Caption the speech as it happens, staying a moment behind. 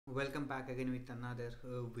Welcome back again with another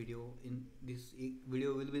video. In this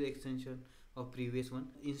video will be the extension of previous one,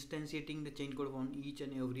 instantiating the chain code on each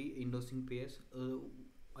and every endorsing pairs.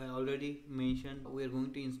 I already mentioned we are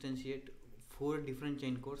going to instantiate 4 different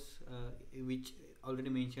chain codes which already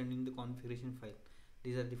mentioned in the configuration file.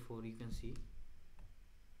 These are the 4 you can see.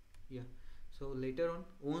 Yeah, so later on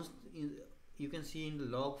once you can see in the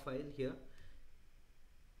log file here,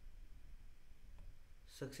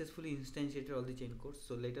 successfully instantiated all the chain codes.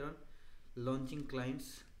 So later on, launching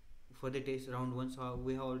clients for the test round 1. So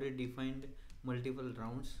we have already defined multiple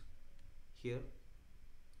rounds here.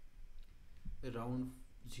 The round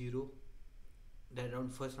 0, that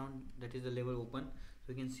round, first round, that is the level open.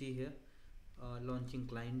 So you can see here launching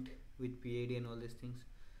client with PID and all these things.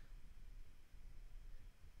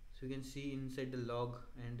 So you can see inside the log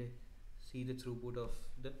and see the throughput of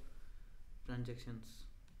the transactions.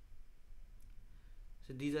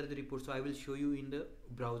 So these are the reports. So I will show you in the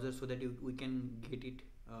browser so that we can get it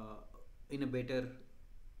in a better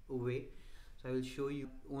way. So I will show you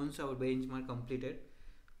once our benchmark completed.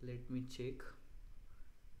 Let me check.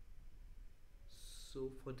 So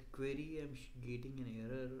for the query I'm getting an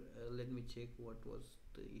error. Let me check what was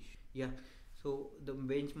the issue. Yeah, so the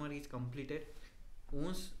benchmark is completed.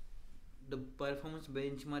 Once the performance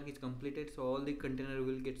benchmark is completed, so all the container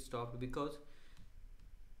will get stopped, because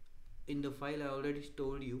in the file I already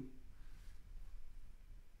told you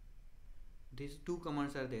these 2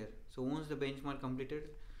 commands are there. So once the benchmark completed,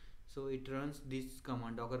 so it runs this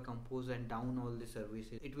command docker compose and down all the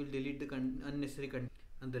services. It will delete the unnecessary content,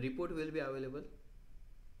 and the report will be available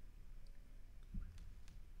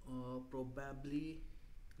probably,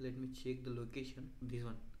 let me check the location, this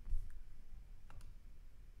one.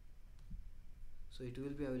 So it will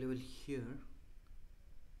be available here,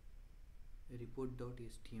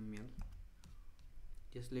 report.html.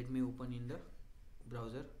 just let me open in the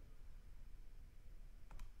browser.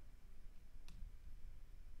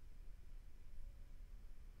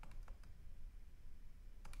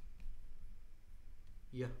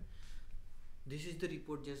 Yeah, this is the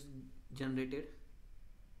report just generated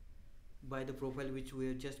by the profile which we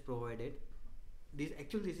have just provided. This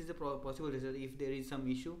is a possible result. If there is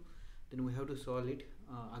some issue, then we have to solve it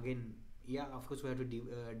again. Yeah, of course we have to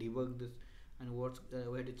debug this, and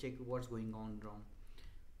we have to check what's going on wrong.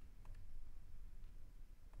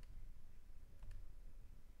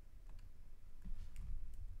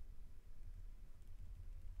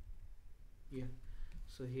 Yeah,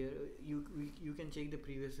 so here you can check the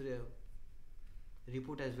previous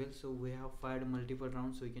report as well. So we have fired multiple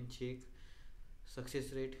rounds, so you can check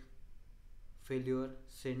success rate, failure,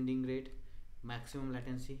 sending rate, maximum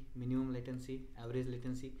latency, minimum latency, average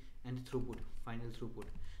latency, and throughput, final throughput.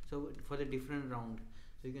 So for the different round,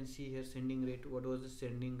 so you can see here sending rate, what was the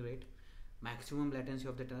sending rate, maximum latency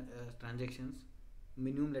of the transactions,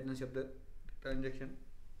 minimum latency of the transaction,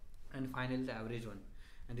 and final the average one.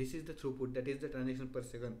 And this is the throughput, that is the transaction per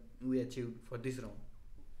second we achieved for this round.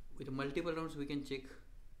 With multiple rounds we can check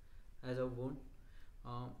as a one.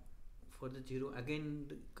 For the 0, again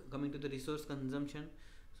coming to the resource consumption,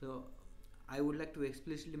 so I would like to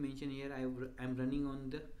explicitly mention here I am running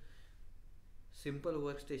on the simple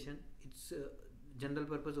workstation. It's a general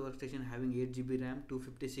purpose workstation having 8 GB RAM,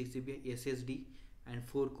 256 GB SSD, and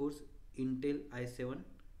 4 cores, Intel i7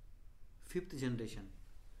 5th generation.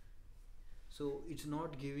 So it's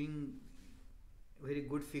not giving very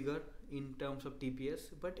good figure in terms of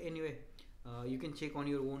TPS, but anyway, you can check on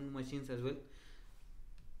your own machines as well.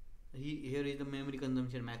 Here is the memory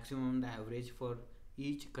consumption maximum and the average for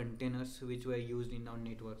each containers which were used in our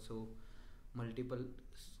network. So multiple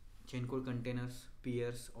chain code containers,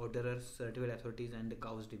 peers, orderers, certified authorities, and the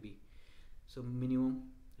cows DB. So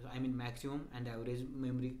maximum and average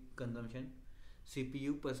memory consumption,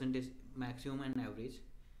 CPU percentage maximum and average,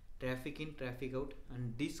 traffic in, traffic out,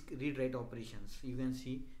 and disk read write operations. You can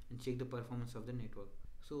see and check the performance of the network.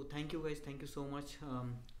 So thank you guys, thank you so much.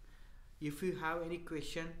 If you have any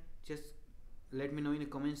question, just let me know in the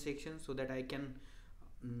comment section so that I can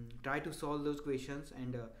try to solve those questions.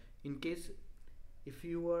 And in case if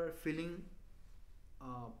you are feeling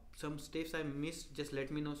some steps I missed, just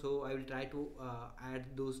let me know, so I will try to add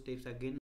those steps again.